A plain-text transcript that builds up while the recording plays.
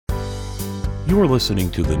You're listening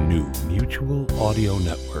to the new Mutual Audio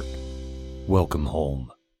Network. Welcome home.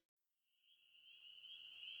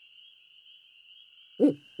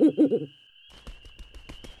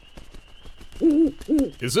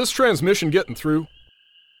 Is this transmission getting through?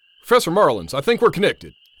 Professor Marlins, I think we're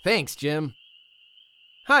connected. Thanks, Jim.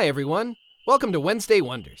 Hi, everyone. Welcome to Wednesday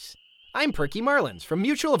Wonders. I'm Perky Marlins from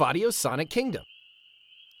Mutual of Audio's Sonic Kingdom.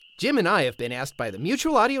 Jim and I have been asked by the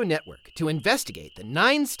Mutual Audio Network to investigate the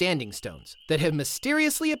 9 standing stones that have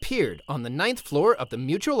mysteriously appeared on the 9th floor of the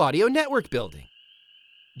Mutual Audio Network building.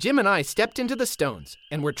 Jim and I stepped into the stones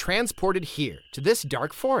and were transported here to this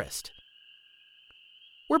dark forest.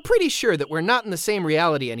 We're pretty sure that we're not in the same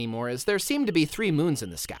reality anymore, as there seem to be 3 moons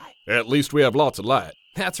in the sky. At least we have lots of light.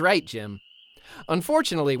 That's right, Jim.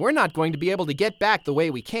 Unfortunately, we're not going to be able to get back the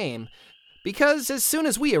way we came, because as soon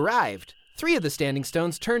as we arrived, 3 of the standing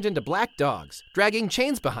stones turned into black dogs, dragging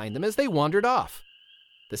chains behind them as they wandered off.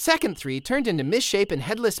 The second 3 turned into misshapen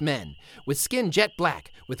headless men, with skin jet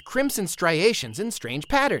black, with crimson striations and strange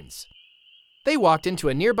patterns. They walked into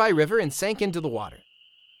a nearby river and sank into the water.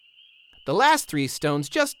 The last 3 stones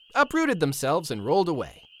just uprooted themselves and rolled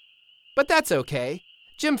away. But that's okay.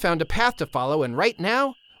 Jim found a path to follow, and right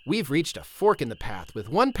now, we've reached a fork in the path, with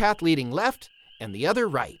one path leading left and the other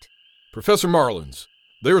right. Professor Marlins,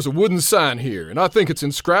 there's a wooden sign here, and I think it's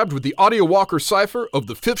inscribed with the Audio Walker cipher of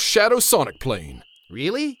the 5th Shadow Sonic Plane.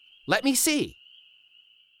 Really? Let me see.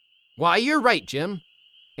 Why, you're right, Jim.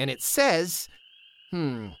 And it says,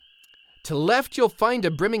 To left you'll find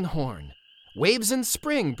a brimming horn. Waves in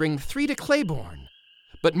spring bring 3 to Claiborne.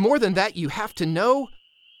 But more than that you have to know,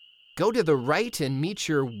 go to the right and meet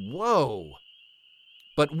your woe.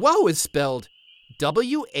 But woe is spelled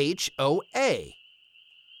W-H-O-A.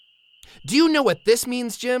 Do you know what this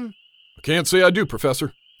means, Jim? I can't say I do,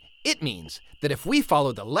 Professor. It means that if we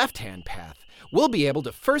follow the left-hand path, we'll be able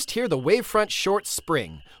to first hear the Wavefront short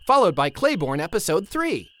Spring, followed by Claiborne Episode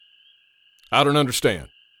 3. I don't understand.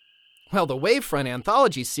 Well, the Wavefront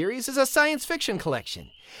Anthology series is a science fiction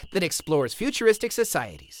collection that explores futuristic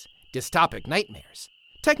societies, dystopic nightmares,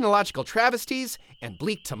 technological travesties, and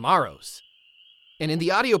bleak tomorrows. And in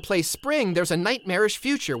the audio play Spring, there's a nightmarish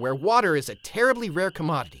future where water is a terribly rare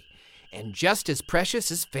commodity, and just as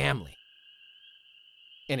precious as family.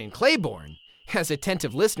 And in Claiborne, as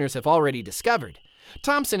attentive listeners have already discovered,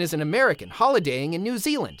 Thompson is an American holidaying in New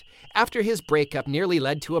Zealand after his breakup nearly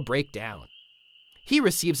led to a breakdown. He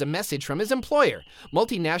receives a message from his employer,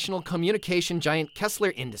 multinational communication giant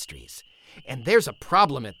Kessler Industries, and there's a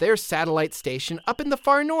problem at their satellite station up in the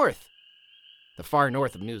far north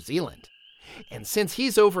of New Zealand. And since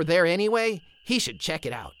he's over there anyway, he should check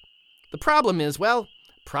it out. The problem is, well,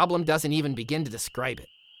 problem doesn't even begin to describe it.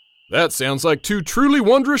 That sounds like 2 truly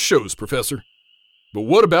wondrous shows, Professor. But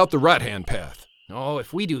what about the right-hand path? Oh,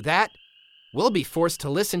 if we do that, we'll be forced to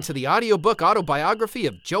listen to the audiobook autobiography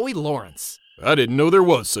of Joey Lawrence. I didn't know there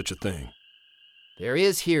was such a thing. There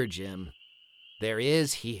is here, Jim. There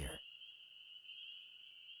is here.